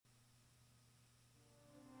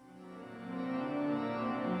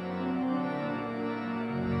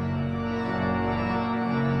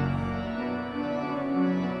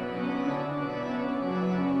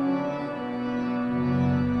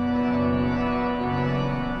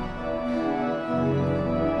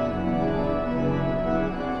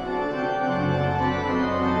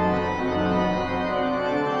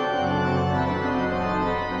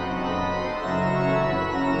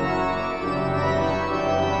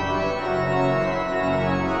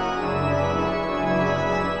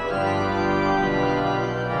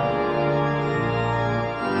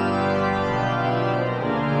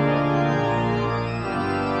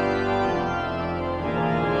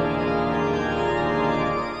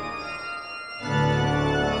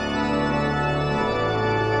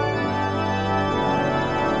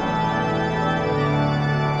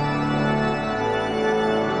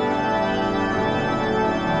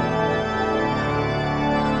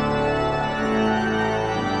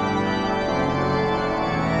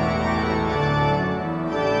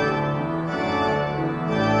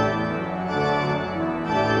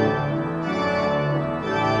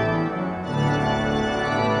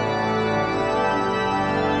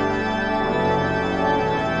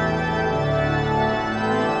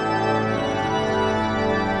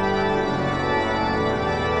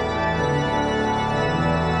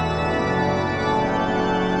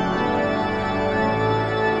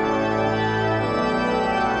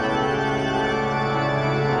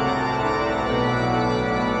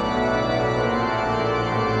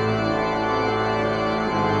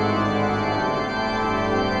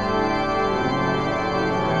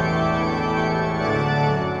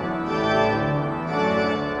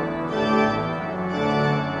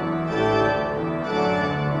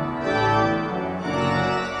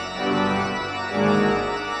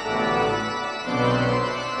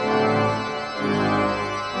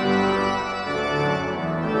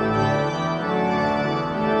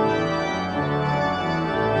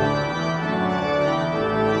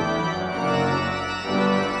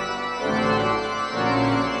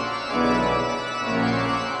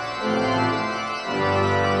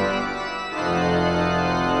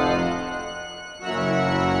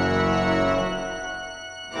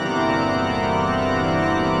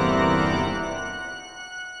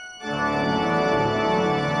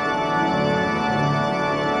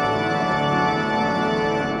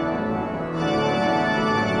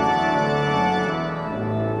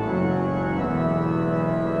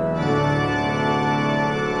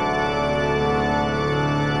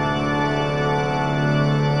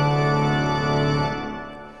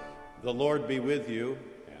The Lord be with you,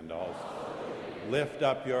 and also lift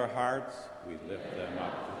up your hearts. We lift them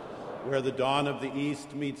up. Where the dawn of the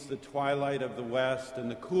east meets the twilight of the west, and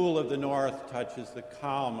the cool of the north touches the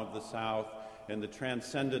calm of the south, and the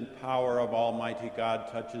transcendent power of Almighty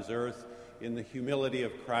God touches earth in the humility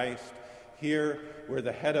of Christ, here, where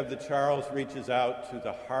the head of the Charles reaches out to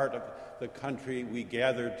the heart of the country, we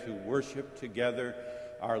gather to worship together.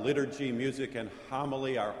 Our liturgy, music, and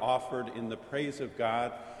homily are offered in the praise of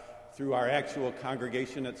God through our actual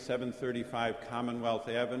congregation at 735 Commonwealth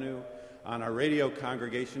Avenue, on our radio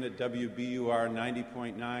congregation at WBUR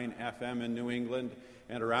 90.9 FM in New England,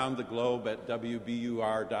 and around the globe at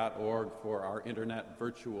WBUR.org for our internet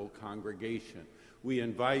virtual congregation. We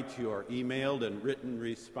invite your emailed and written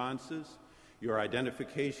responses, your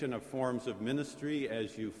identification of forms of ministry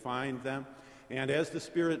as you find them, and as the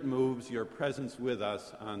Spirit moves, your presence with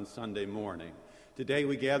us on Sunday morning. Today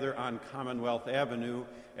we gather on Commonwealth Avenue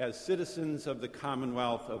as citizens of the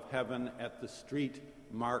Commonwealth of Heaven at the street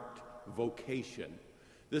marked vocation.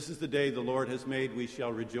 This is the day the Lord has made. We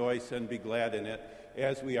shall rejoice and be glad in it.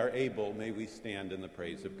 As we are able, may we stand in the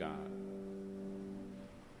praise of God.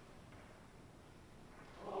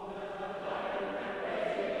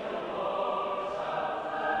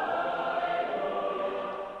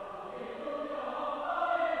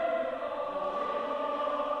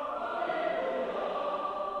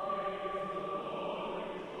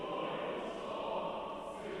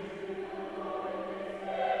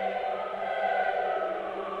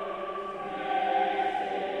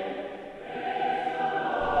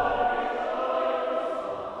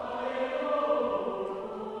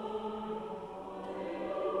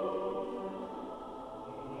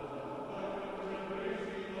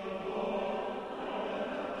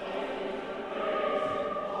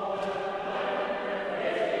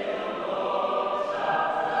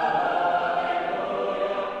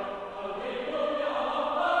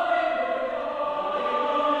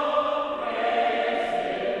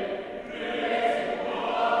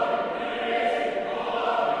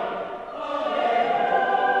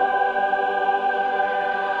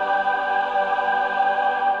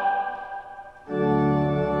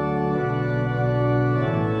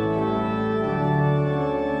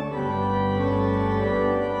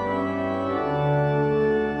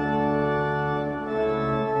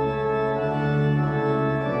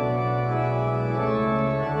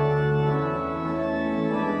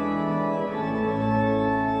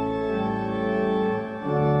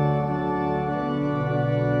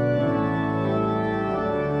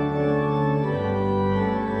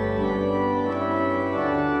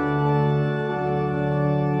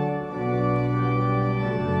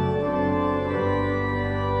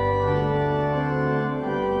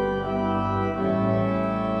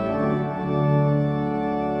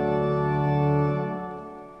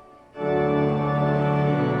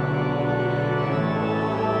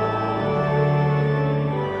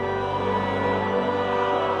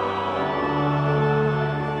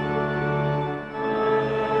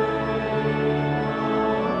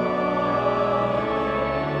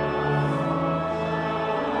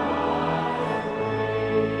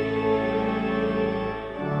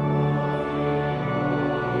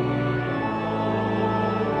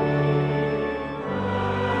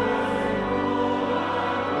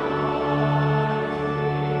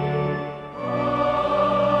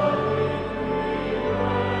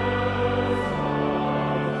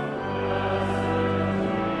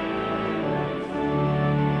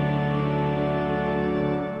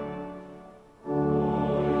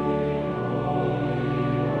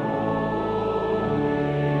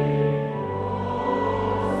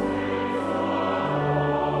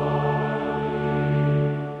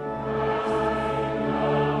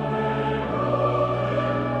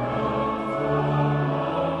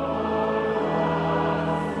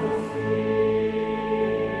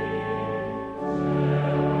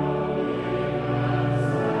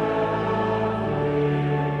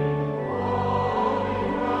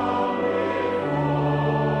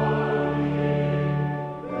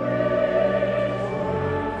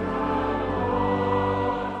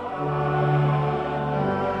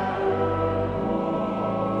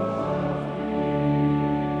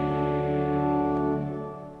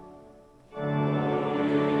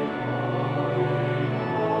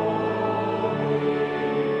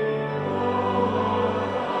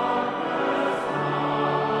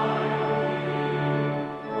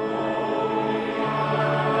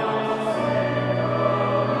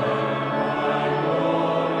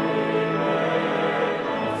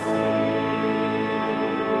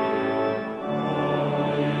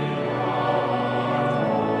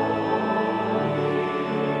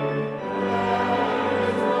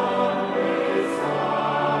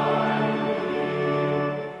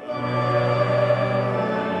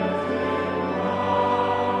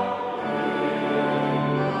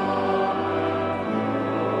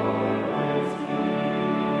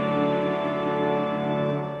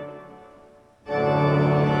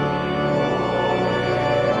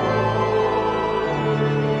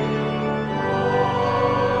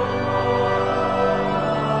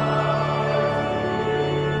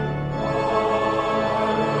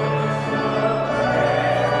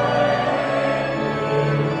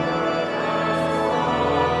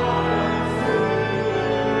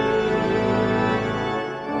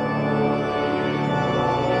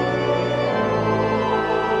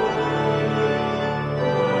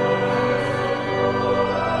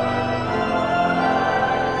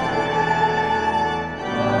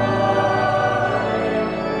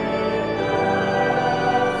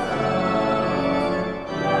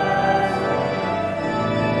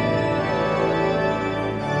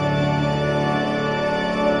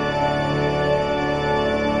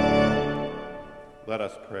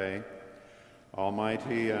 us pray.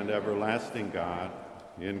 Almighty and everlasting God,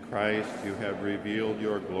 in Christ you have revealed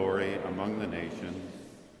your glory among the nations.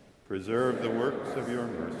 Preserve the works of your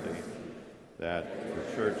mercy, that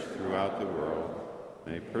the Church throughout the world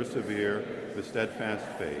may persevere with steadfast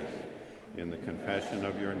faith in the confession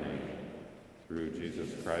of your name, through Jesus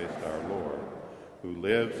Christ our Lord, who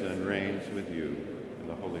lives and reigns with you in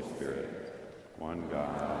the Holy Spirit, one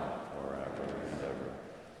God, forever and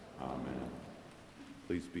ever. Amen.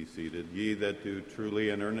 Please be seated. Ye that do truly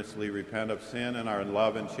and earnestly repent of sin and are in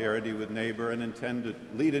love and charity with neighbor and intend to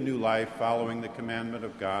lead a new life following the commandment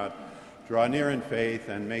of God, draw near in faith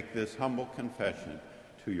and make this humble confession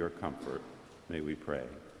to your comfort. May we pray.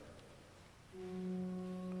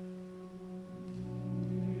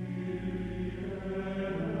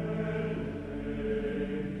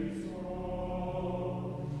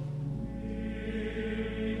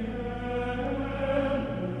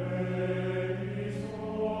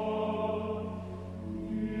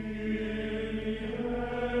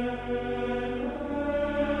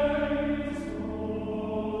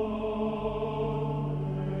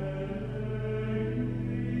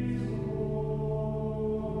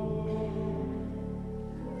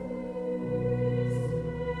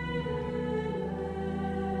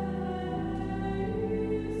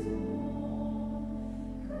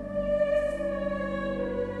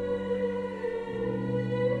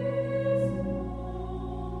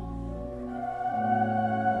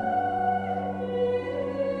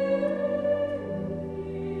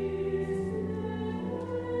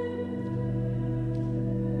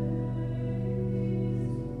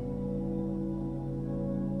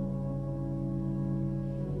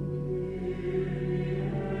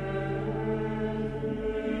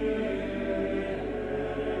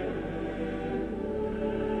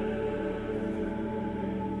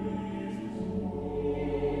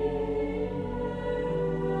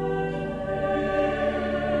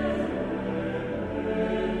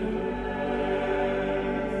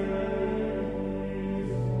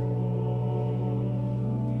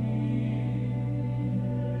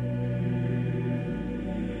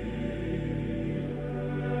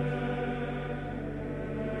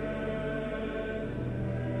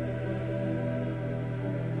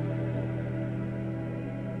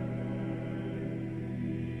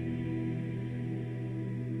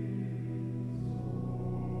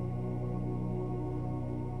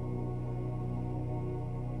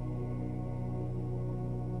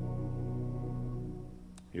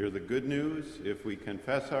 Hear the good news. If we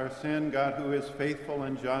confess our sin, God, who is faithful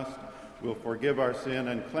and just, will forgive our sin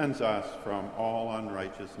and cleanse us from all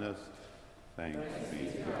unrighteousness. Thanks be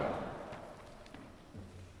to God.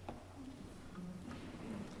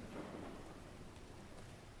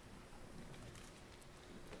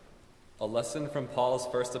 A lesson from Paul's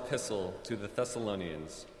first epistle to the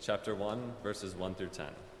Thessalonians, chapter 1, verses 1 through 10.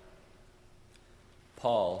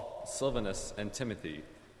 Paul, Silvanus, and Timothy,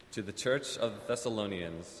 to the church of the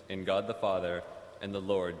Thessalonians, in God the Father and the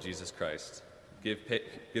Lord Jesus Christ, give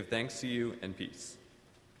thanks to you and peace.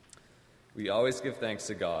 We always give thanks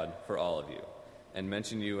to God for all of you, and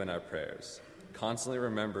mention you in our prayers, constantly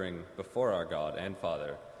remembering before our God and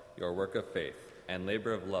Father your work of faith and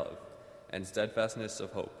labor of love and steadfastness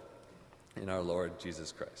of hope in our Lord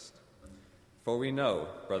Jesus Christ. For we know,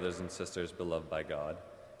 brothers and sisters beloved by God,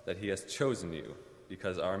 that he has chosen you,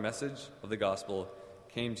 because our message of the gospel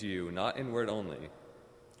came to you not in word only,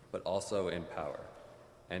 but also in power,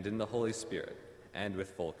 and in the Holy Spirit, and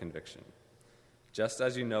with full conviction, just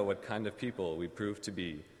as you know what kind of people we proved to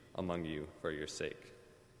be among you for your sake.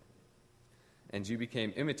 And you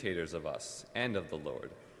became imitators of us and of the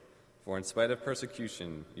Lord, for in spite of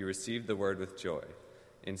persecution you received the word with joy,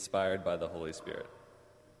 inspired by the Holy Spirit,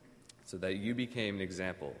 so that you became an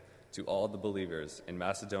example to all the believers in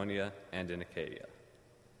Macedonia and in Achaia.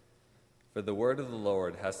 For the word of the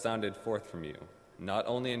Lord has sounded forth from you, not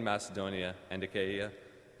only in Macedonia and Achaia,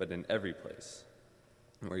 but in every place,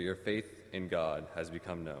 where your faith in God has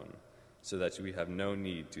become known, so that we have no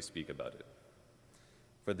need to speak about it.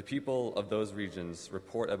 For the people of those regions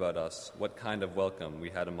report about us what kind of welcome we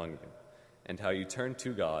had among you, and how you turned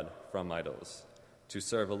to God from idols, to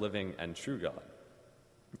serve a living and true God,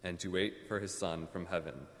 and to wait for his Son from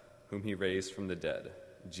heaven, whom he raised from the dead,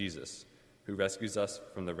 Jesus, who rescues us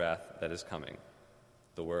from the wrath that is coming.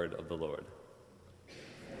 The word of the Lord.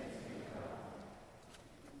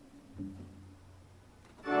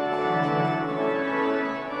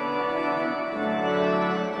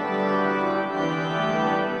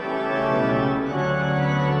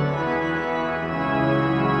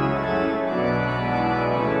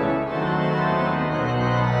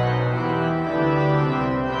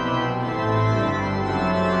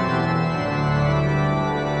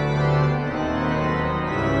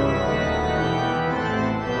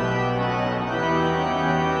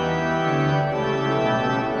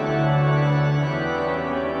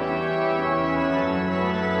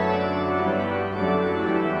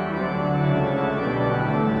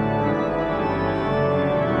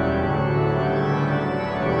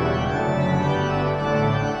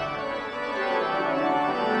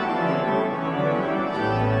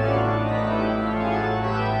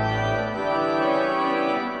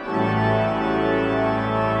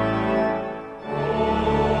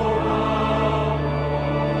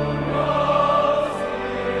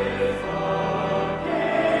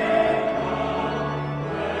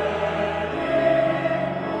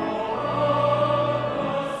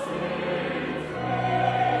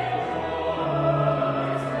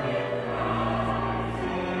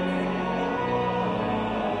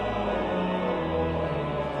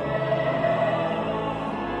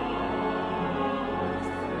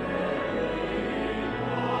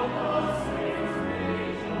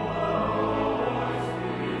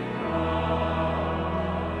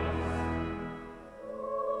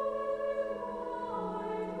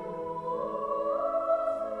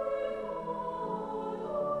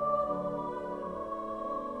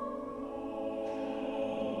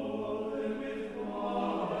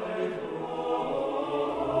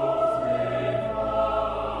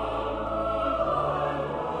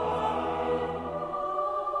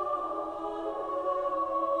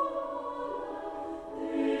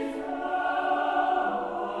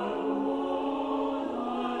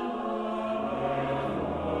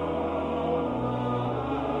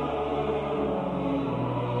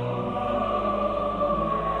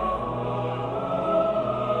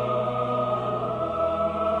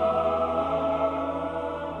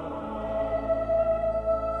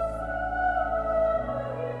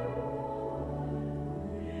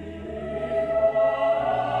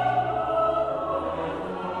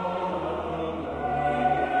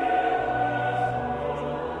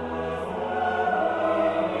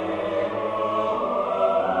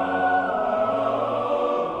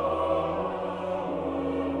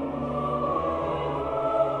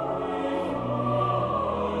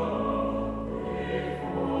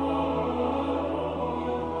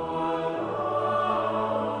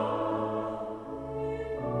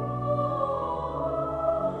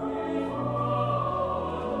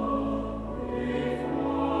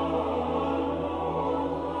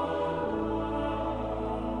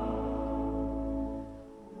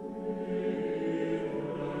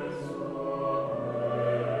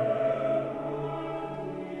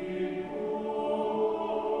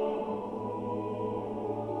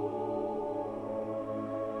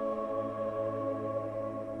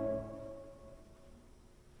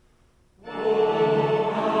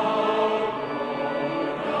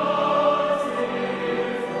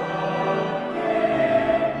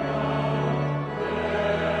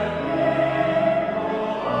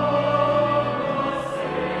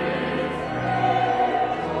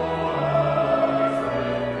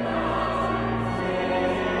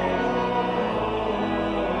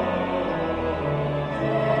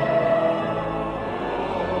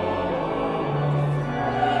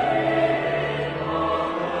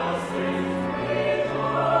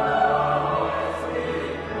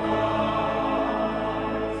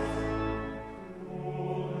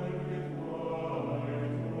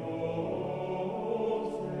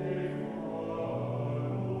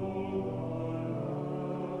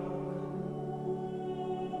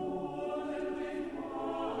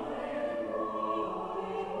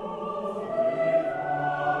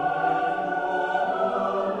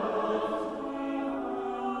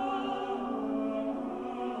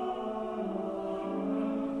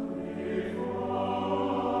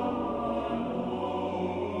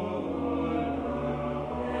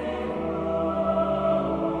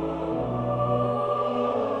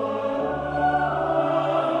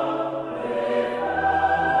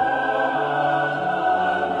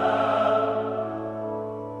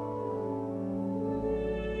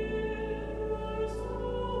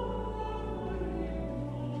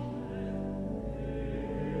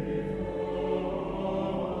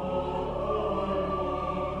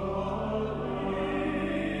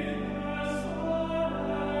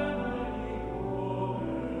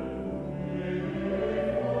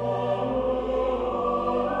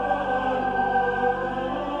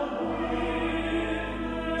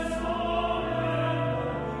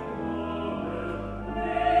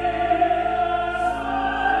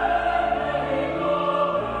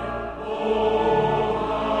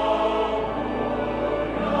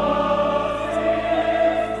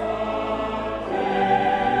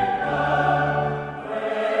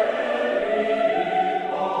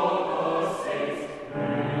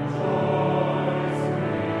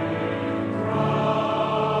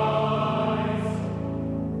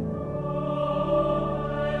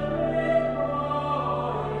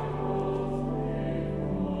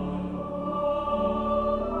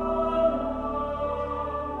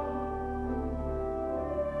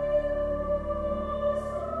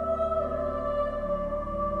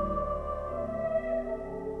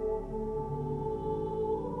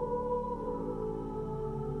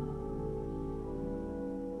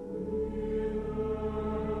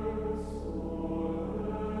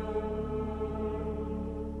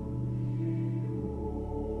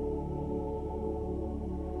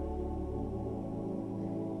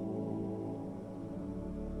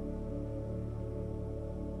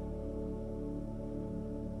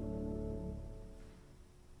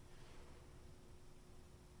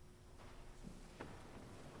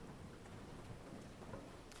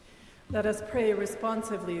 Let us pray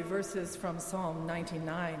responsively verses from Psalm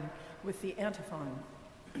 99 with the antiphon.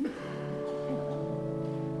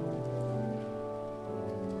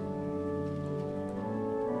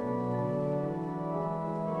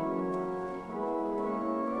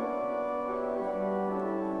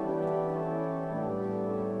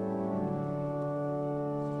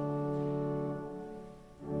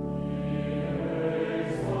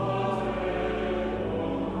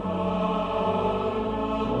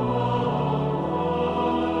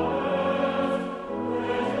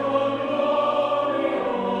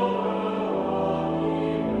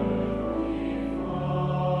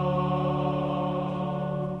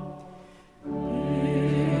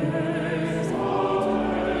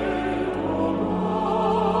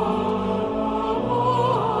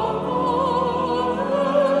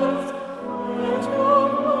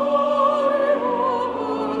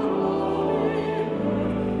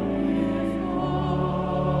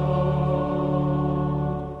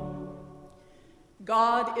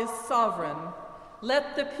 God is sovereign.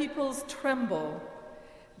 Let the peoples tremble.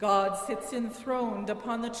 God sits enthroned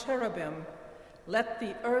upon the cherubim. Let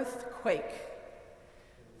the earth quake.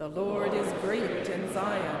 The Lord is great in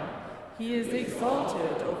Zion. He is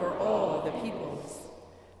exalted over all the peoples.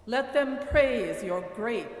 Let them praise your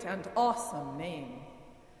great and awesome name.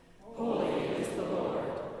 Holy is the Lord.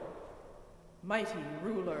 Mighty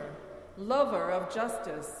ruler, lover of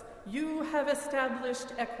justice, you have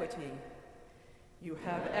established equity. You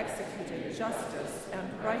have executed justice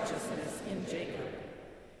and righteousness in Jacob.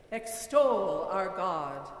 Extol our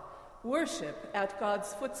God. Worship at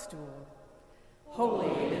God's footstool.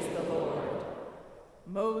 Holy is the Lord.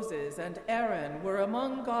 Moses and Aaron were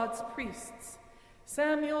among God's priests.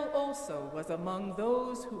 Samuel also was among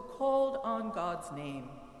those who called on God's name.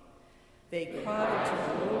 They cried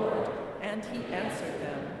to the Lord, and he answered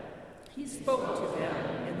them. He spoke to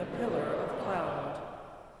them in the pillar of cloud.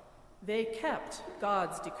 They kept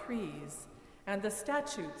God's decrees and the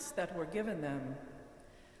statutes that were given them.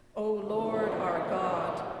 O Lord our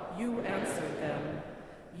God, you answered them.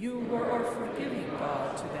 You were a forgiving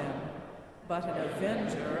God to them, but an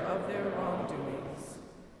avenger of their wrongdoings.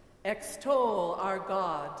 Extol our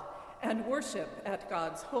God and worship at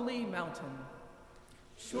God's holy mountain.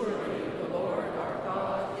 Surely the Lord our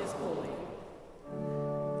God is holy.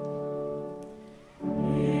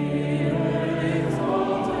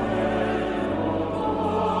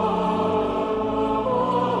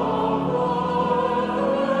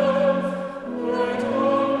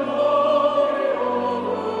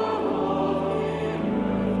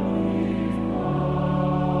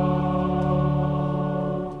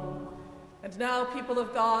 Now, people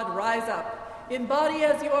of God, rise up, in body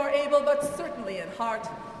as you are able, but certainly in heart,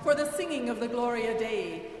 for the singing of the Gloria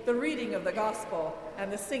Dei, the reading of the Gospel,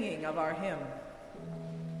 and the singing of our hymn.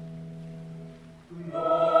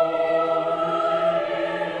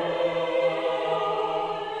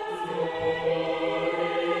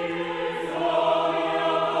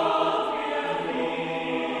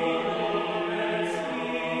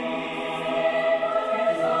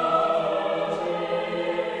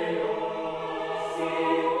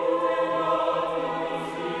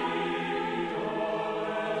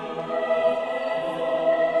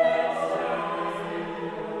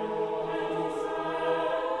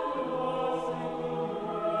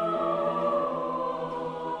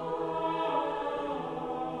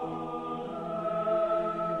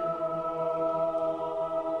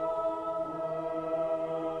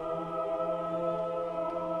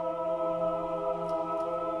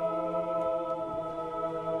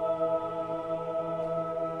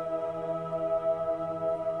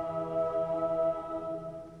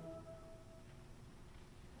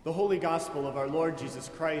 The Holy Gospel of our Lord Jesus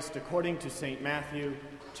Christ according to St. Matthew,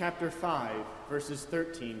 chapter 5, verses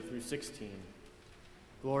 13 through 16.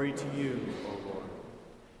 Glory to you, O Lord.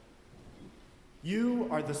 You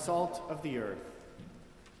are the salt of the earth.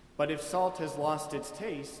 But if salt has lost its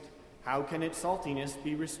taste, how can its saltiness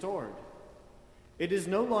be restored? It is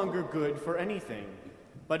no longer good for anything,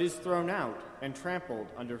 but is thrown out and trampled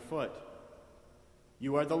underfoot.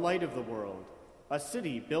 You are the light of the world. A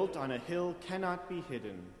city built on a hill cannot be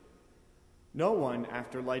hidden. No one,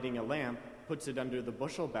 after lighting a lamp, puts it under the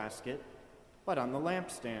bushel basket, but on the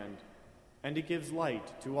lampstand, and it gives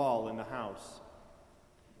light to all in the house.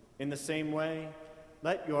 In the same way,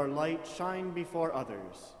 let your light shine before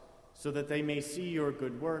others, so that they may see your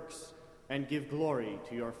good works and give glory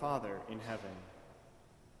to your Father in heaven.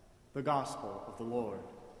 The Gospel of the Lord.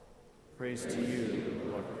 Praise to you,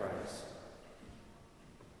 Lord Christ.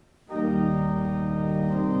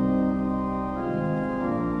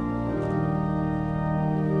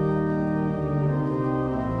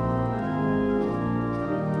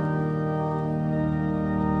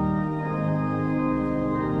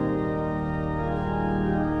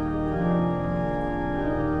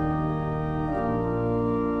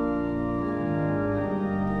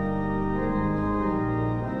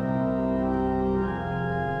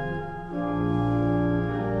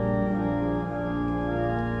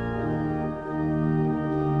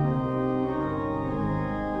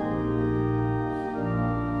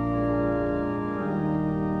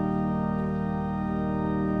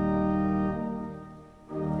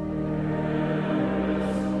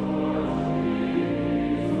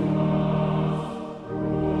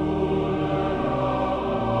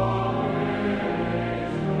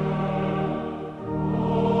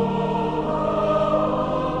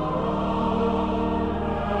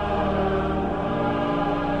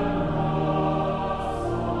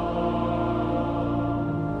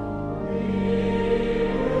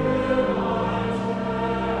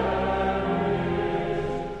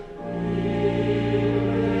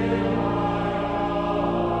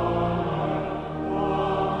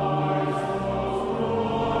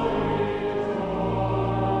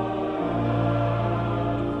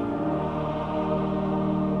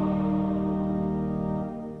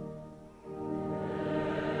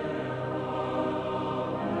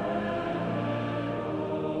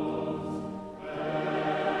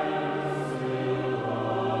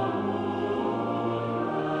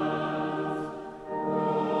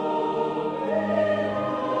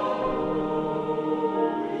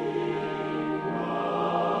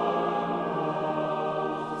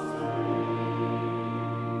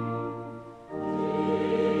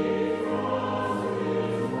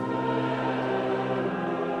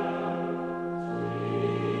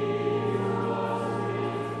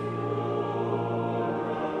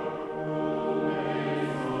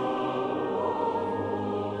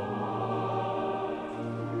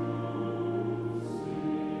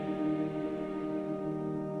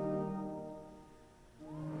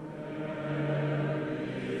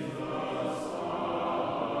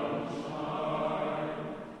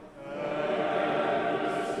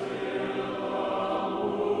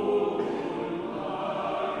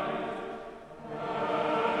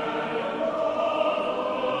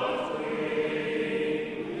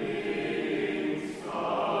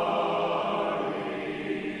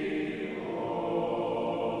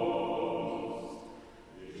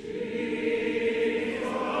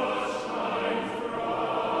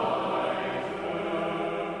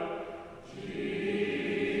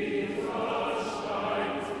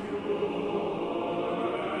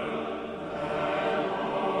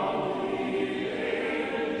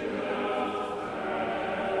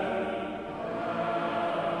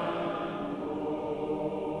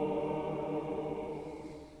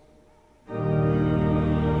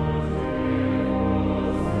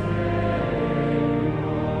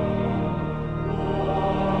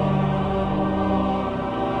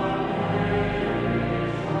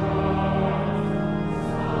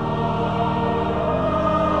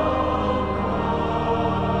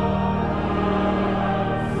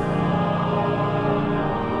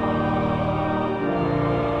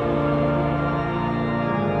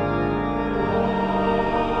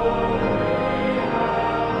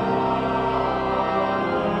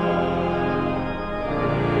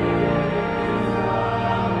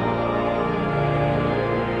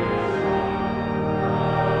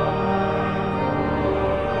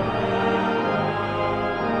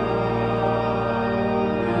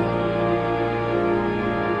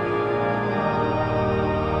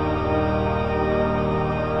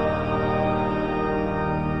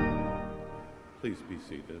 Please be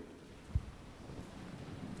seated.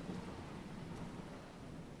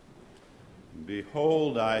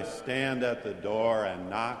 Behold, I stand at the door and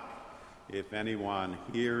knock. If anyone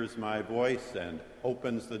hears my voice and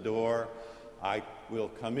opens the door, I will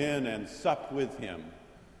come in and sup with him,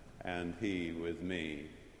 and he with me.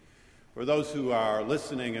 For those who are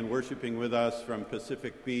listening and worshiping with us from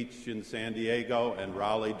Pacific Beach in San Diego and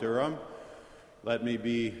Raleigh-Durham, let me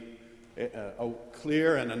be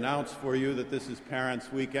clear and announce for you that this is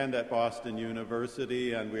Parents' Weekend at Boston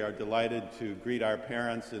University, and we are delighted to greet our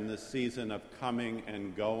parents in this season of coming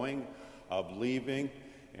and going, of leaving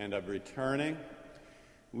and of returning.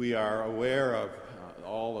 We are aware of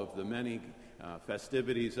all of the many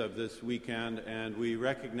festivities of this weekend, and we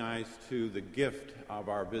recognize too the gift of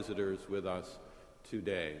our visitors with us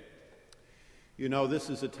today. You know, this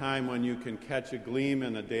is a time when you can catch a gleam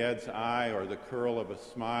in a dad's eye or the curl of a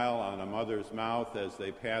smile on a mother's mouth as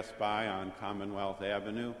they pass by on Commonwealth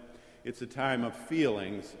Avenue. It's a time of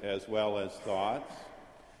feelings as well as thoughts.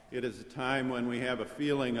 It is a time when we have a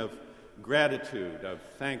feeling of gratitude, of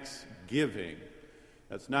thanksgiving.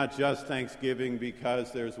 That's not just Thanksgiving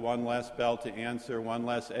because there's one less bell to answer, one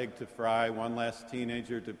less egg to fry, one less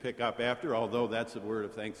teenager to pick up after, although that's a word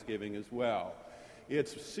of Thanksgiving as well.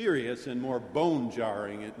 It's serious and more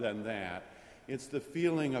bone-jarring than that. It's the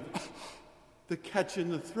feeling of the catch in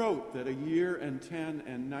the throat that a year and 10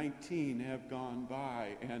 and 19 have gone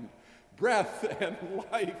by, and breath and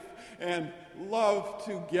life and love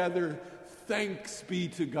together. Thanks be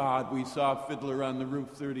to God. We saw Fiddler on the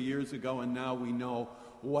Roof 30 years ago, and now we know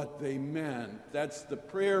what they meant. That's the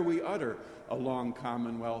prayer we utter along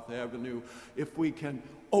Commonwealth Avenue. If we can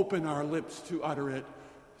open our lips to utter it,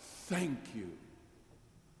 thank you.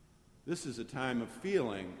 This is a time of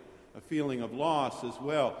feeling, a feeling of loss as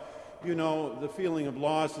well. You know, the feeling of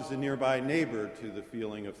loss is a nearby neighbor to the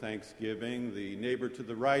feeling of Thanksgiving, the neighbor to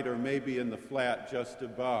the right or maybe in the flat just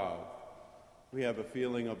above. We have a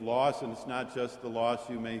feeling of loss, and it's not just the loss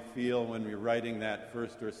you may feel when you're writing that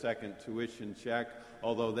first or second tuition check,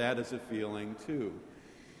 although that is a feeling too.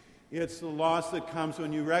 It's the loss that comes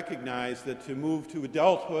when you recognize that to move to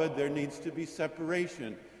adulthood, there needs to be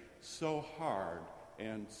separation. So hard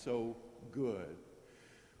and so good.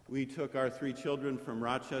 We took our 3 children from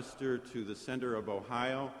Rochester to the center of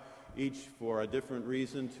Ohio, each for a different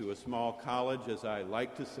reason, to a small college, as I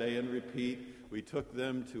like to say and repeat. We took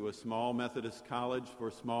them to a small Methodist college for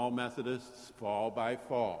small Methodists, fall by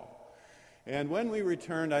fall. And when we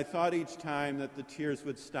returned, I thought each time that the tears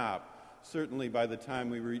would stop, certainly by the time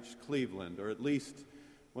we reached Cleveland, or at least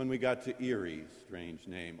when we got to Erie, strange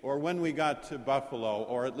name, or when we got to Buffalo,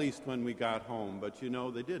 or at least when we got home. But you know,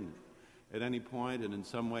 they didn't at any point, and in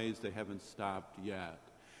some ways they haven't stopped yet.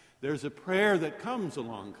 There's a prayer that comes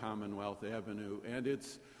along Commonwealth Avenue, and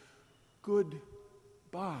it's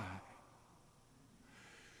goodbye.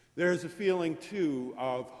 There's a feeling, too,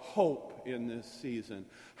 of hope in this season.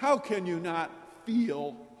 How can you not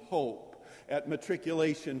feel hope at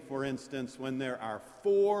matriculation, for instance, when there are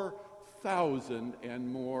 4,000 and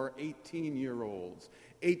more 18-year-olds,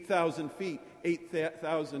 8,000 feet,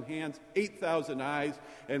 8,000 hands, 8,000 eyes,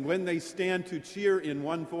 and when they stand to cheer in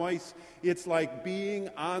one voice, it's like being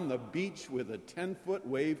on the beach with a 10-foot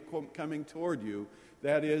wave coming toward you.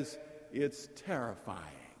 That is, it's terrifying.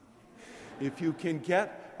 If you can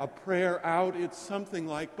get a prayer out, it's something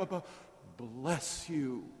like, Baba, bless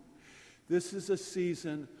you. This is a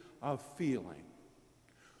season of feeling.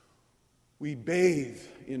 We bathe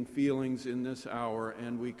in feelings in this hour,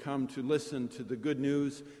 and we come to listen to the good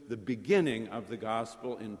news, the beginning of the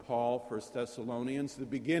gospel in Paul, 1 Thessalonians, the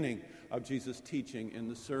beginning of Jesus' teaching in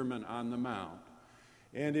the Sermon on the Mount.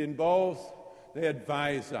 And in both, they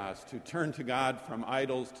advise us to turn to God from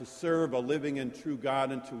idols, to serve a living and true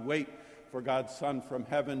God, and to wait for God's Son from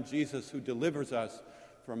heaven, Jesus, who delivers us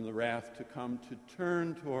from the wrath to come, to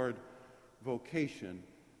turn toward vocation,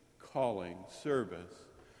 calling, service.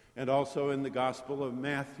 And also in the Gospel of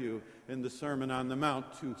Matthew, in the Sermon on the Mount,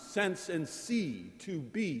 to sense and see, to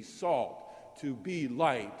be salt, to be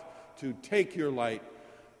light, to take your light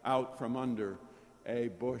out from under a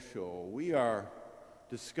bushel. We are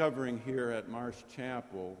discovering here at Marsh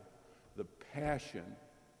Chapel the passion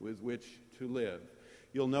with which to live.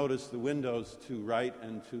 You'll notice the windows to right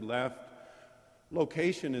and to left.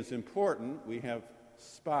 Location is important. We have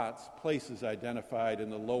spots, places identified in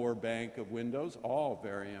the lower bank of windows, all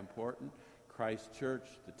very important. Christ Church,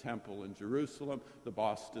 the Temple in Jerusalem, the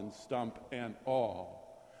Boston Stump, and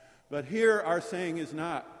all. But here our saying is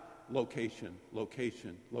not location,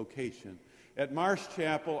 location, location. At Marsh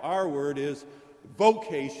Chapel, our word is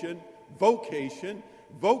vocation, vocation,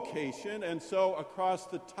 vocation. And so across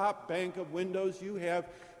the top bank of windows, you have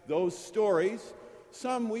those stories.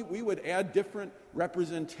 Some we would add different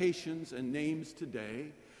representations and names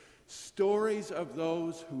today. Stories of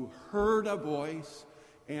those who heard a voice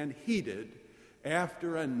and heeded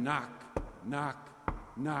after a knock, knock,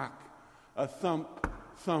 knock, a thump,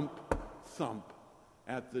 thump, thump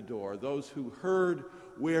at the door. Those who heard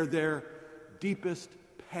where their deepest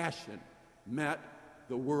passion met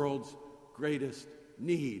the world's greatest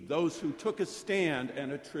need. Those who took a stand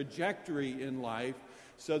and a trajectory in life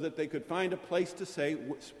so that they could find a place to say,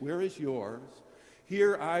 where is yours?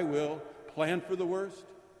 Here I will plan for the worst,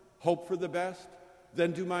 hope for the best,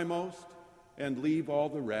 then do my most, and leave all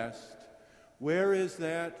the rest. Where is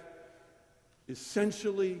that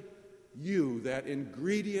essentially you, that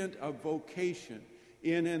ingredient of vocation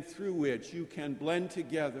in and through which you can blend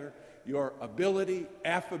together your ability,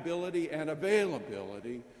 affability, and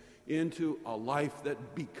availability into a life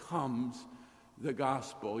that becomes the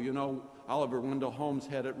gospel? You know, Oliver Wendell Holmes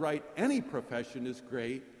had it right. Any profession is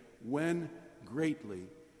great when greatly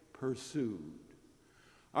pursued.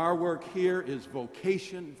 Our work here is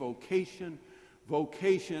vocation, vocation,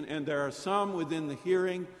 vocation, and there are some within the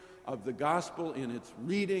hearing of the gospel in its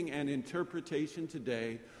reading and interpretation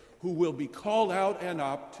today who will be called out and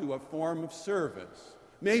up to a form of service,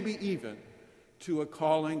 maybe even to a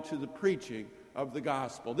calling to the preaching of the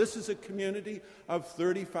gospel. This is a community of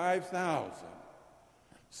 35,000.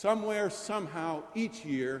 Somewhere, somehow, each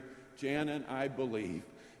year, Jan and I believe,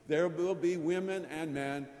 there will be women and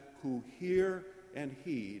men who hear and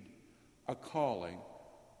heed a calling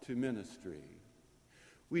to ministry.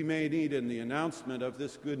 We may need in the announcement of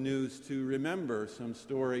this good news to remember some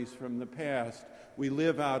stories from the past. We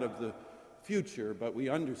live out of the future, but we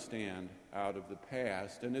understand out of the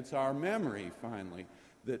past, and it's our memory, finally,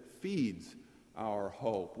 that feeds our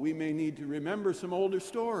hope. We may need to remember some older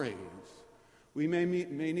stories. We may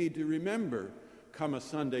need to remember, come a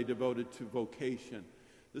Sunday devoted to vocation,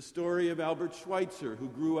 the story of Albert Schweitzer, who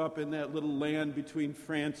grew up in that little land between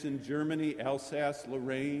France and Germany,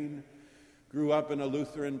 Alsace-Lorraine, grew up in a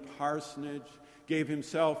Lutheran parsonage, gave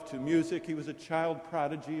himself to music. He was a child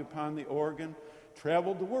prodigy upon the organ,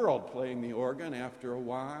 traveled the world playing the organ after a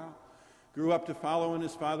while, grew up to follow in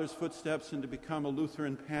his father's footsteps and to become a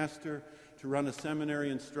Lutheran pastor, to run a seminary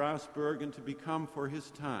in Strasbourg, and to become, for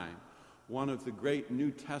his time, one of the great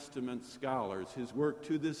New Testament scholars. His work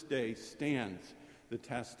to this day stands the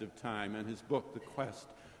test of time, and his book, The Quest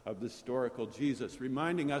of the Historical Jesus,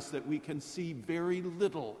 reminding us that we can see very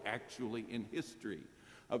little, actually, in history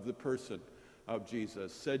of the person of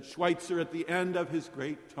Jesus. Said Schweitzer at the end of his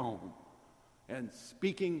great tome, and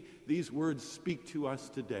speaking, these words speak to us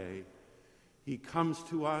today. He comes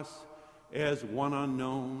to us as one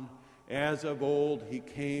unknown. As of old, he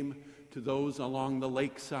came to those along the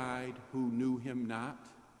lakeside who knew him not.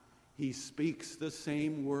 He speaks the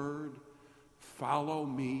same word, follow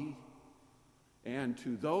me. And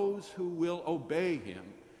to those who will obey him,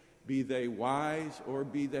 be they wise or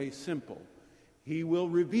be they simple, he will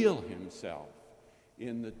reveal himself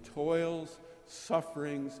in the toils,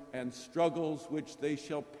 sufferings, and struggles which they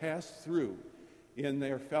shall pass through in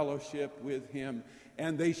their fellowship with him,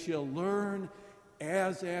 and they shall learn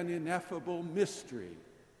as an ineffable mystery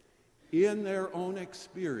in their own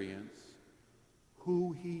experience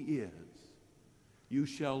who he is. You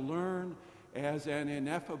shall learn as an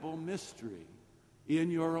ineffable mystery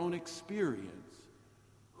in your own experience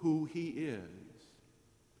who he is.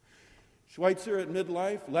 Schweitzer at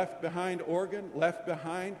midlife left behind organ, left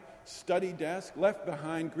behind study desk, left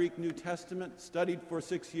behind Greek New Testament, studied for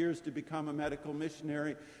 6 years to become a medical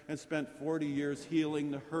missionary, and spent 40 years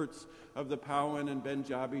healing the hurts of the Pauan and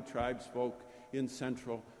Benjabi tribesfolk in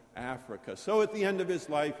Central Africa. So at the end of his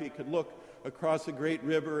life, he could look across a great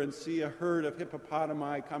river and see a herd of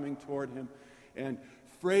hippopotami coming toward him and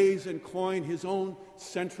phrase and coin his own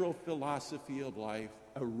central philosophy of life,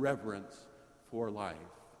 a reverence for life.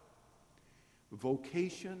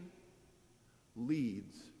 Vocation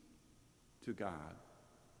leads to God.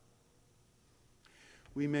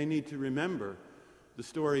 We may need to remember the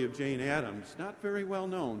story of Jane Addams, not very well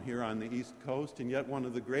known here on the East Coast, and yet one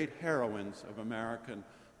of the great heroines of American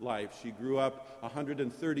life. She grew up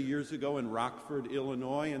 130 years ago in Rockford,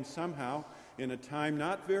 Illinois, and somehow, in a time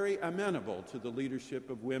not very amenable to the leadership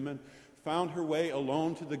of women, found her way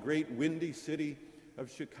alone to the great windy city of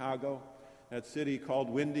Chicago. That city called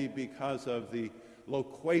windy because of the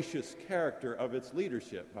loquacious character of its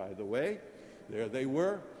leadership, by the way. There they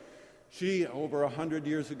were. She, over 100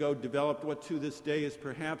 years ago, developed what to this day is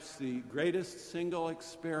perhaps the greatest single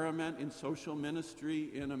experiment in social ministry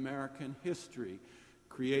in American history,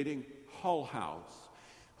 creating Hull House.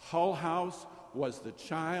 Hull House was the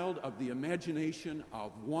child of the imagination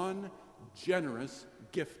of one generous,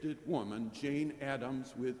 gifted woman, Jane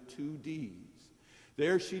Addams with 2 Ds.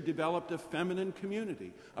 There she developed a feminine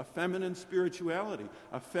community, a feminine spirituality,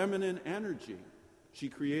 a feminine energy. She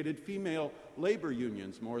created female labor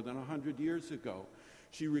unions more than 100 years ago.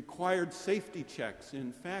 She required safety checks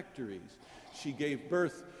in factories. She gave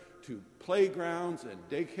birth to playgrounds and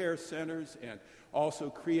daycare centers and also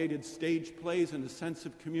created stage plays and a sense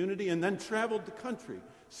of community, and then traveled the country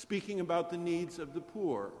speaking about the needs of the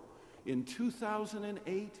poor. In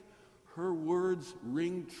 2008, her words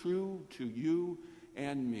ring true to you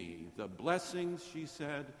and me. The blessings, she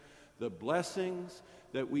said, the blessings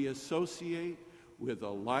that we associate with a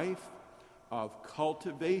life of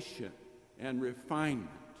cultivation and refinement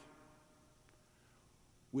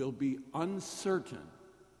will be uncertain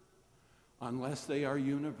unless they are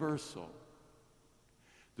universal.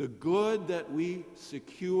 The good that we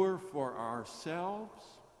secure for ourselves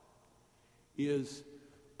is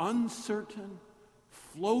uncertain,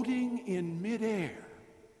 floating in midair,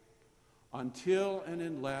 until and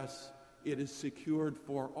unless it is secured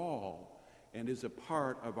for all and is a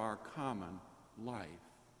part of our common life.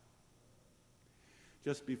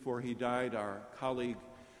 Just before he died, our colleague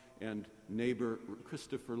and neighbor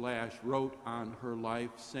Christopher Lash wrote on her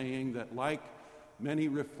life, saying that like many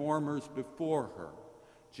reformers before her,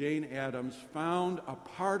 Jane Addams found a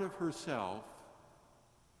part of herself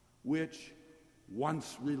which,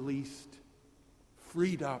 once released,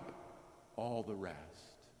 freed up all the rest.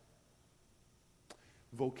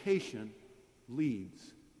 Vocation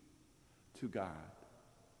leads to God.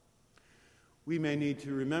 We may need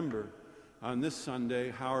to remember on this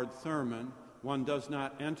Sunday, Howard Thurman, one does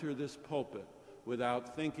not enter this pulpit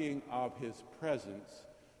without thinking of his presence,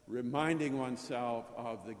 reminding oneself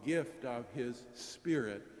of the gift of his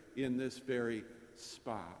Spirit in this very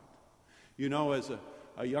spot. You know, as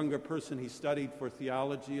a younger person, he studied for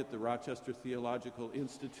theology at the Rochester Theological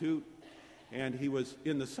Institute, and he was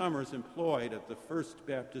in the summers employed at the First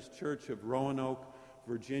Baptist Church of Roanoke,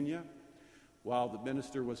 Virginia. While the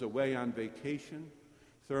minister was away on vacation,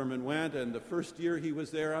 Thurman went, and the first year he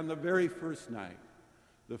was there, on the very first night,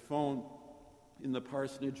 the phone in the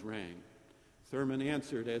parsonage rang. Thurman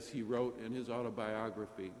answered, as he wrote in his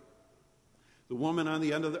autobiography. The woman on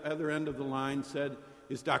the other end of the line said,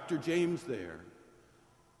 "Is Dr. James there?"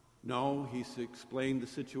 No, he explained the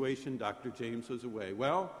situation. Dr. James was away.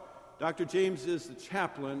 Well, Dr. James is the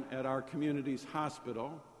chaplain at our community's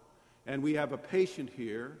hospital, and we have a patient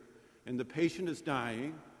here, and the patient is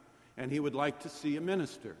dying, and he would like to see a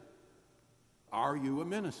minister. Are you a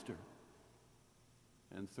minister?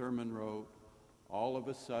 And Thurman wrote, all of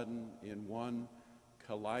a sudden, in one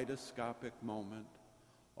kaleidoscopic moment,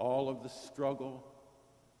 all of the struggle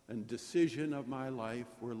and decision of my life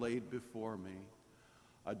were laid before me.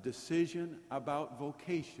 A decision about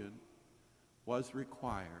vocation was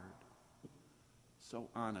required. So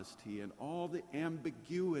honesty and all the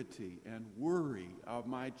ambiguity and worry of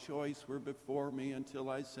my choice were before me until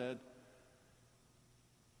I said,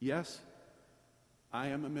 "Yes, I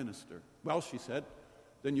am a minister." "Well," she said,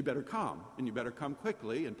 "then you better come, and you better come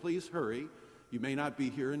quickly, and please hurry. You may not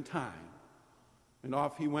be here in time." And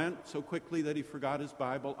off he went so quickly that he forgot his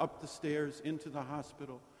Bible, up the stairs into the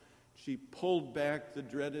hospital. She pulled back the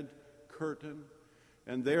dreaded curtain,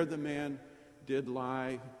 and there the man did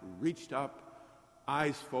lie, reached up,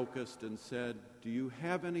 eyes focused, and said, "Do you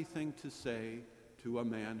have anything to say to a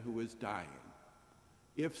man who is dying?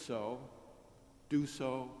 If so, do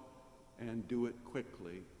so, and do it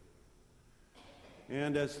quickly."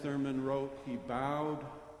 And as Thurman wrote, he bowed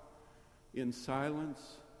in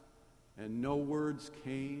silence, and no words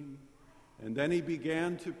came. And then he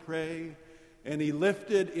began to pray, and he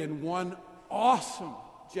lifted in one awesome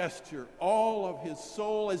gesture all of his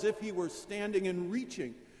soul, as if he were standing and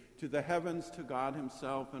reaching to the heavens, to God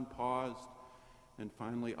himself, and paused, and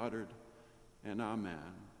finally uttered an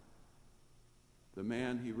amen. The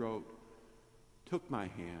man, he wrote, took my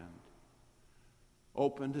hand,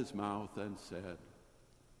 opened his mouth, and said,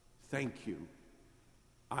 "Thank you.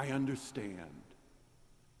 I understand."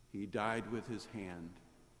 He died with his hand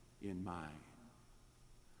in mine.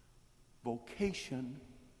 Vocation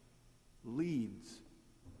leads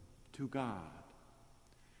to God.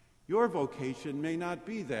 Your vocation may not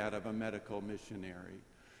be that of a medical missionary.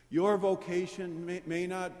 Your vocation may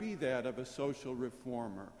not be that of a social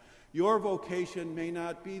reformer. Your vocation may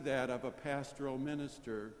not be that of a pastoral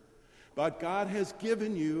minister. But God has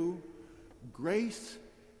given you grace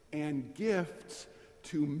and gifts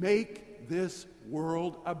to make this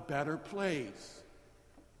world a better place.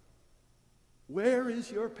 Where is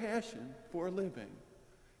your passion for living?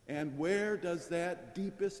 And where does that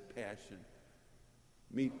deepest passion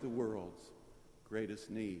meet the world's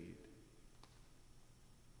greatest need?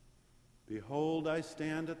 Behold, I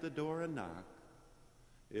stand at the door and knock.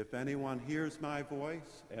 If anyone hears my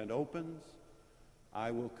voice and opens,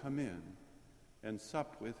 I will come in and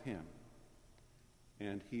sup with him,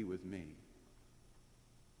 and he with me.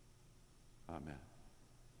 Amen.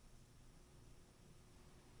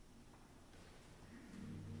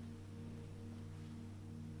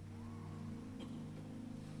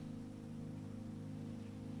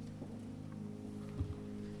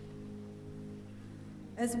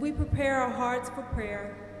 As we prepare our hearts for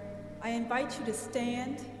prayer, I invite you to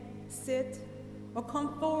stand, sit, or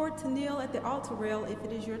come forward to kneel at the altar rail if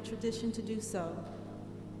it is your tradition to do so.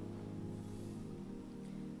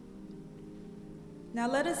 Now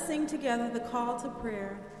let us sing together the call to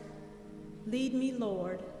prayer, Lead Me,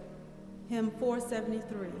 Lord, hymn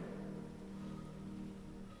 473.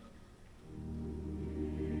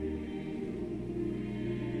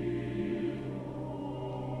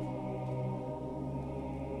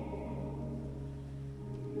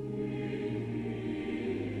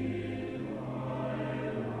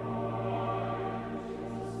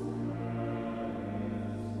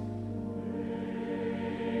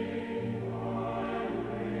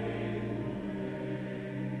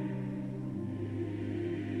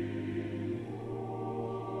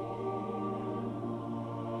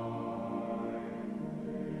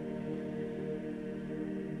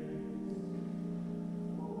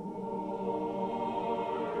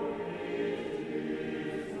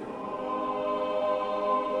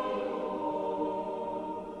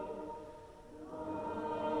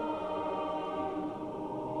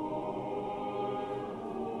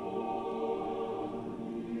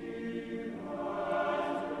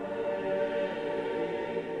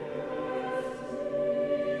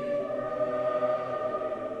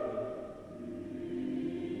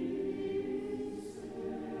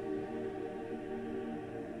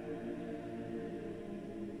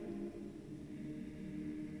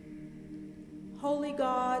 Holy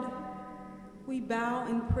God, we bow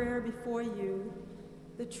in prayer before you,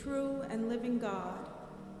 the true and living God,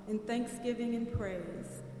 in thanksgiving and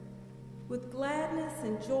praise. With gladness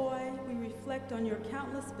and joy, we reflect on your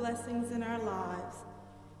countless blessings in our lives,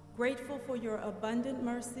 grateful for your abundant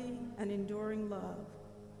mercy and enduring love.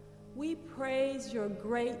 We praise your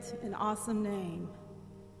great and awesome name.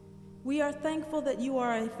 We are thankful that you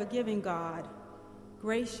are a forgiving God,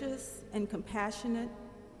 gracious and compassionate,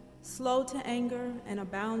 slow to anger and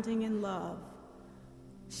abounding in love.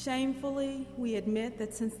 Shamefully, we admit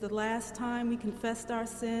that since the last time we confessed our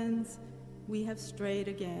sins, we have strayed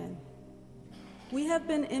again. We have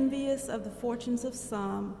been envious of the fortunes of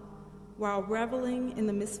some while reveling in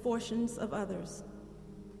the misfortunes of others.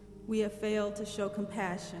 We have failed to show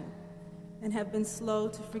compassion and have been slow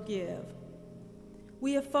to forgive.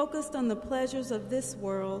 We have focused on the pleasures of this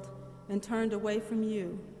world and turned away from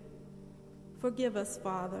you. Forgive us,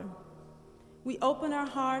 Father. We open our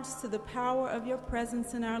hearts to the power of your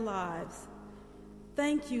presence in our lives.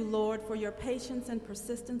 Thank you, Lord, for your patience and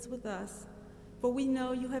persistence with us, for we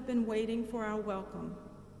know you have been waiting for our welcome.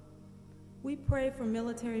 We pray for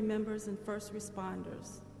military members and first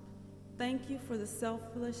responders. Thank you for the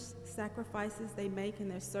selfless sacrifices they make in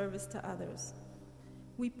their service to others.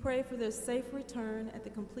 We pray for their safe return at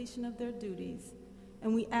the completion of their duties,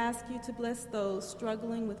 and we ask you to bless those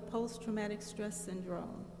struggling with post-traumatic stress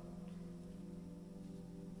syndrome.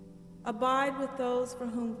 Abide with those for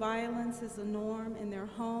whom violence is a norm in their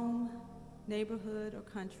home, neighborhood, or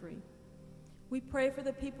country. We pray for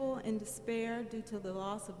the people in despair due to the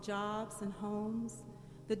loss of jobs and homes,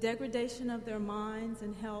 the degradation of their minds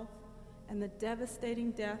and health, and the devastating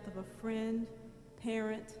death of a friend,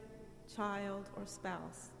 parent, child, or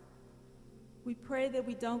spouse. We pray that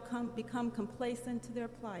we don't become complacent to their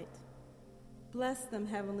plight. Bless them,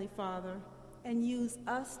 Heavenly Father, and use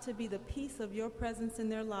us to be the peace of your presence in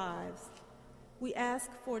their lives. We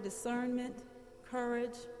ask for discernment,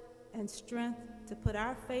 courage, and strength to put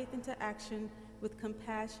our faith into action with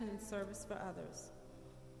compassion and service for others.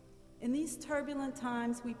 In these turbulent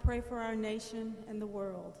times, we pray for our nation and the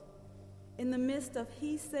world. In the midst of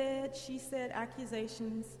he said, she said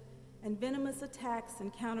accusations and venomous attacks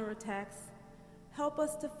and counterattacks, help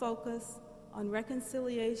us to focus on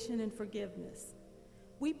reconciliation and forgiveness.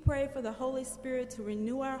 We pray for the Holy Spirit to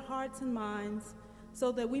renew our hearts and minds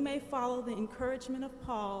so that we may follow the encouragement of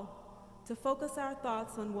Paul to focus our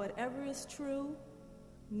thoughts on whatever is true,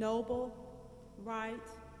 noble, right,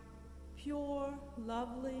 pure,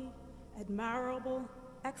 lovely, admirable,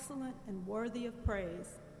 excellent, and worthy of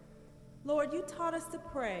praise. Lord, you taught us to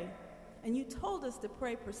pray, and you told us to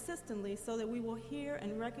pray persistently so that we will hear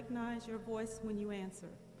and recognize your voice when you answer.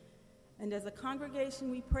 And as a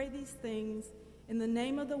congregation, we pray these things in the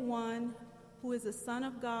name of the one who is the Son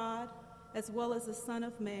of God as well as the Son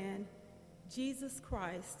of Man, Jesus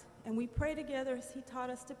Christ. And we pray together as he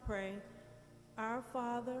taught us to pray. Our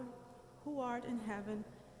Father, who art in heaven,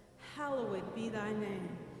 hallowed be thy name.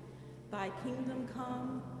 Thy kingdom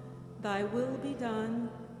come, thy will be done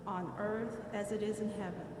on earth as it is in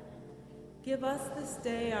heaven. Give us this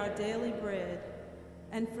day our daily bread,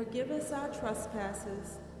 and forgive us our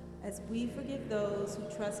trespasses as we forgive those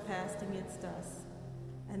who trespass against us.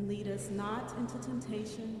 And lead us not into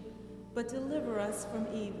temptation, but deliver us from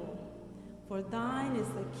evil. For thine is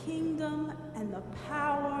the kingdom and the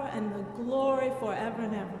power and the glory forever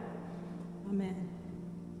and ever. Amen.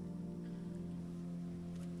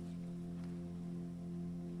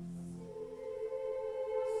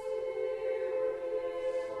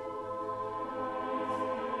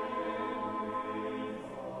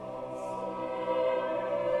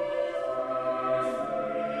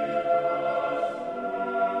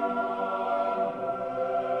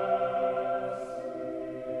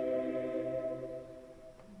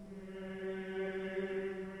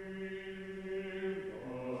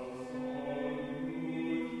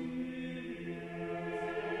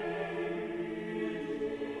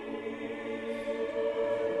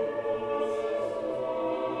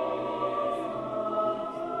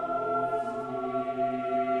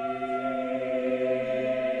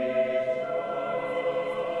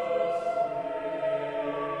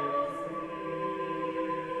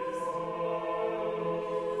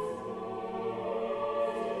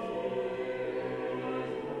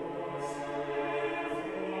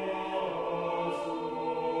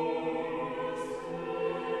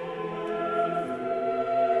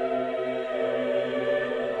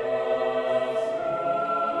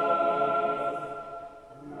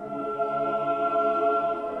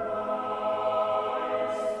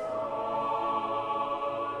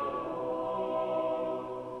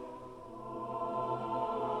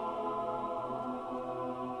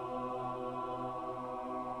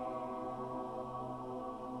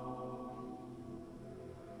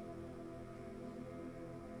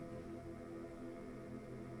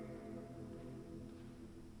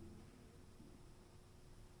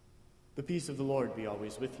 The peace of the Lord be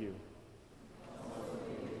always with you.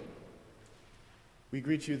 We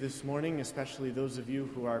greet you this morning, especially those of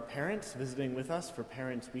you who are parents visiting with us for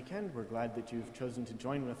Parents' Weekend. We're glad that you've chosen to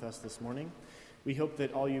join with us this morning. We hope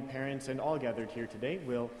that all you parents and all gathered here today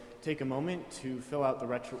will take a moment to fill out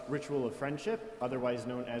the ritual of friendship, otherwise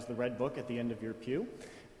known as the Red Book, at the end of your pew,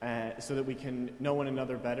 so that we can know one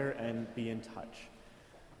another better and be in touch.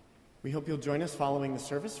 We hope you'll join us following the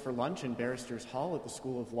service for lunch in Barristers Hall at the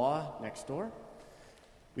School of Law next door.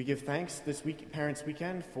 We give thanks this week, Parents'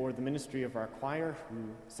 Weekend, for the ministry of our choir, who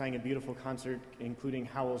sang a beautiful concert, including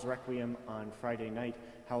Howell's Requiem on Friday night.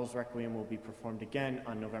 Howell's Requiem will be performed again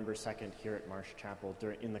on November 2nd here at Marsh Chapel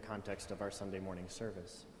in the context of our Sunday morning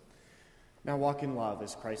service. Now walk in love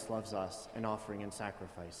as Christ loves us, an offering and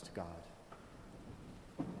sacrifice to God.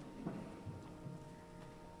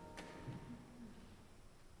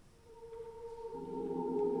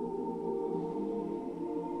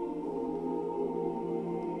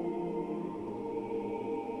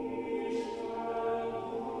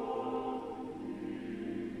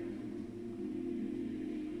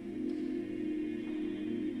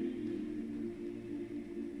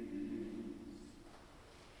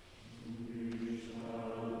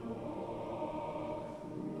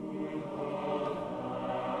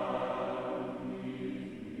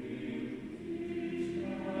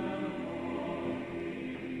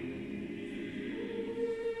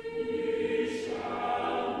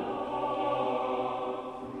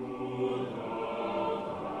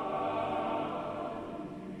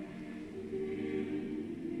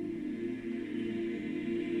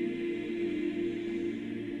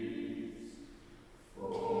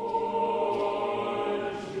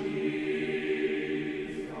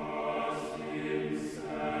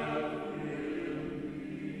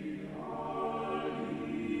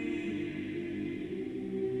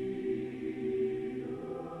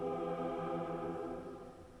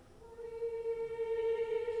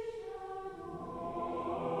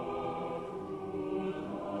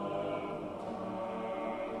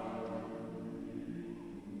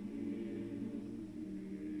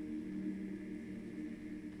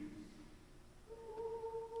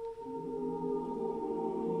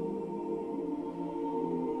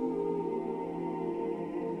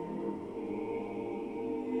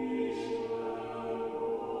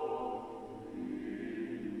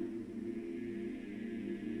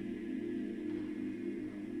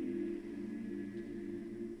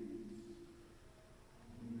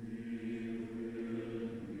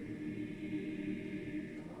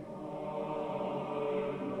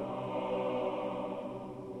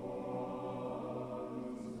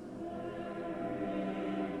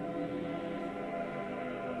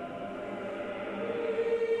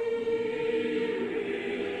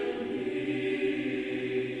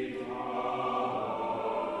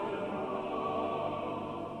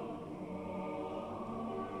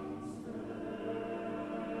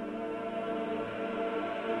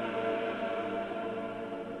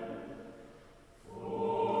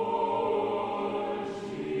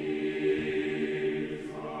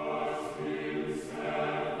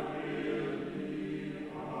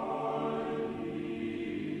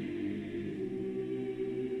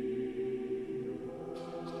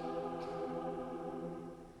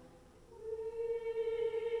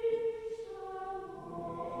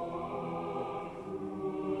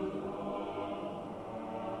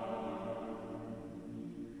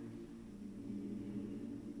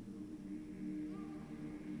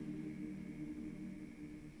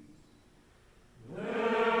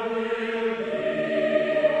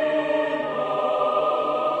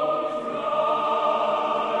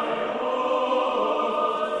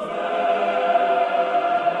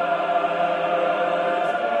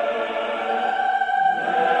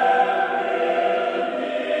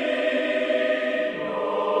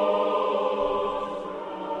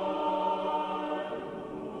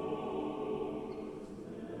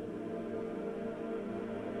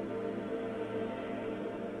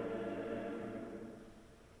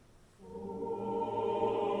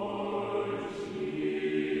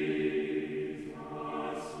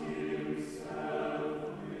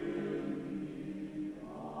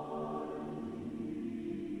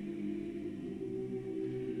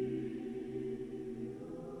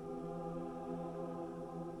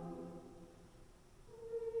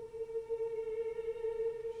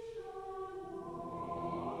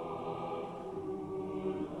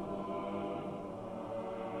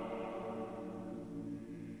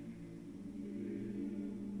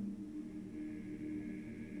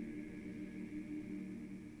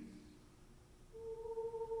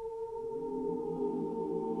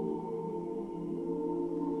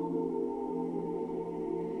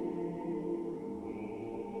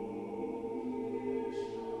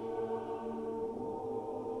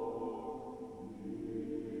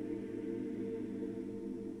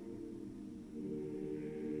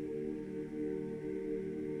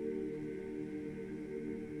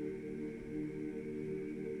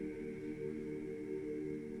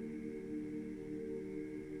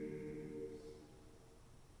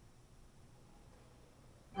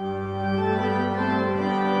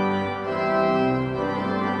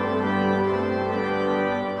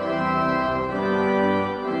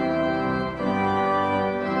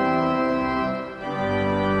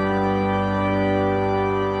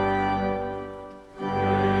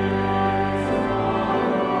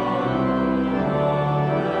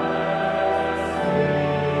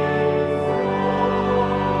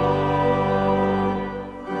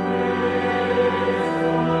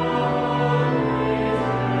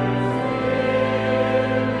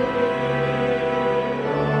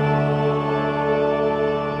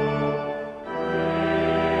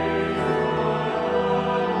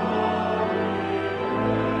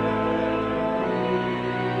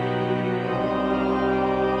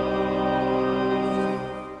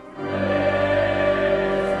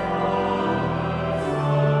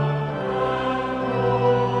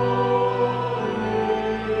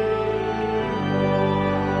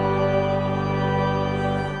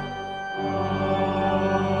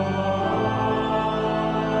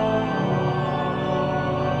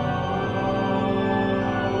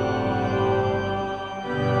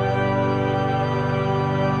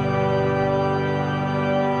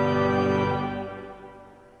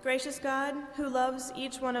 Gracious God, who loves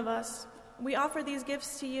each one of us, we offer these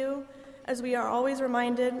gifts to you as we are always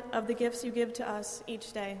reminded of the gifts you give to us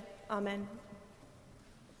each day. Amen.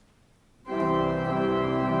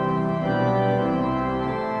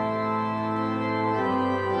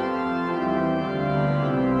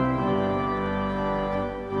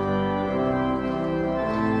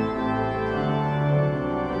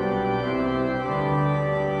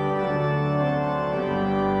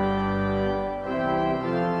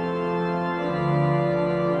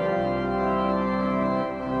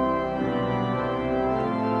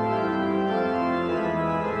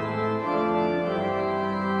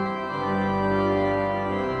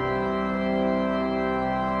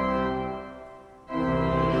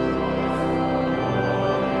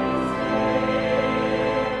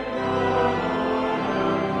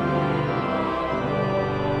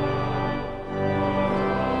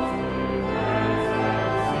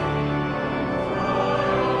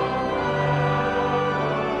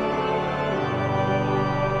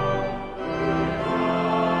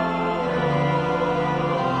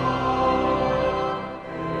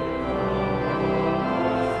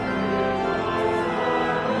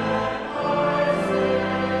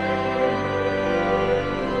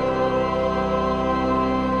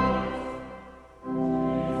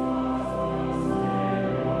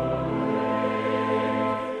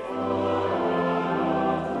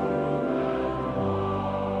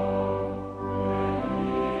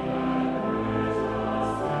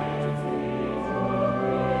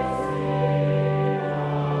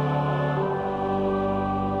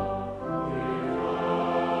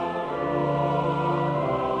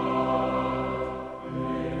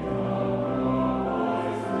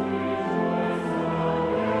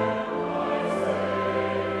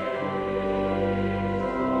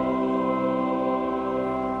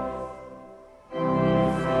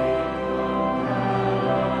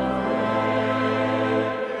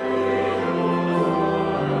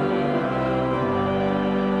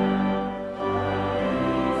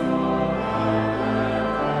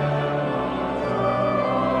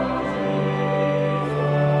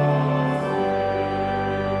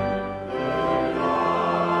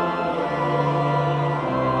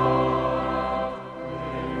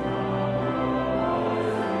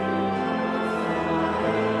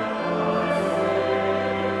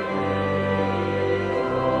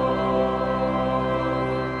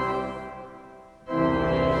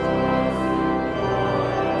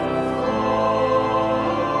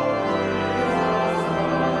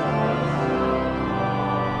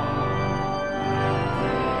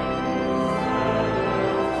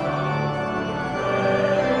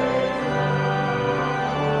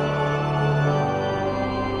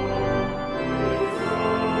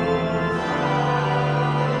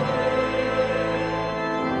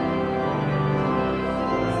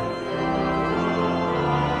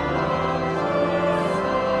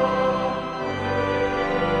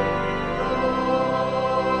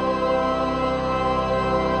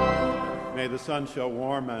 May the sun show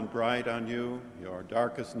warm and bright on you, your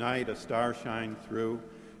darkest night a star shine through,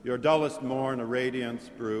 your dullest morn a radiance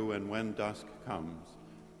brew, and when dusk comes,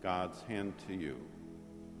 God's hand to you.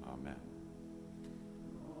 Amen.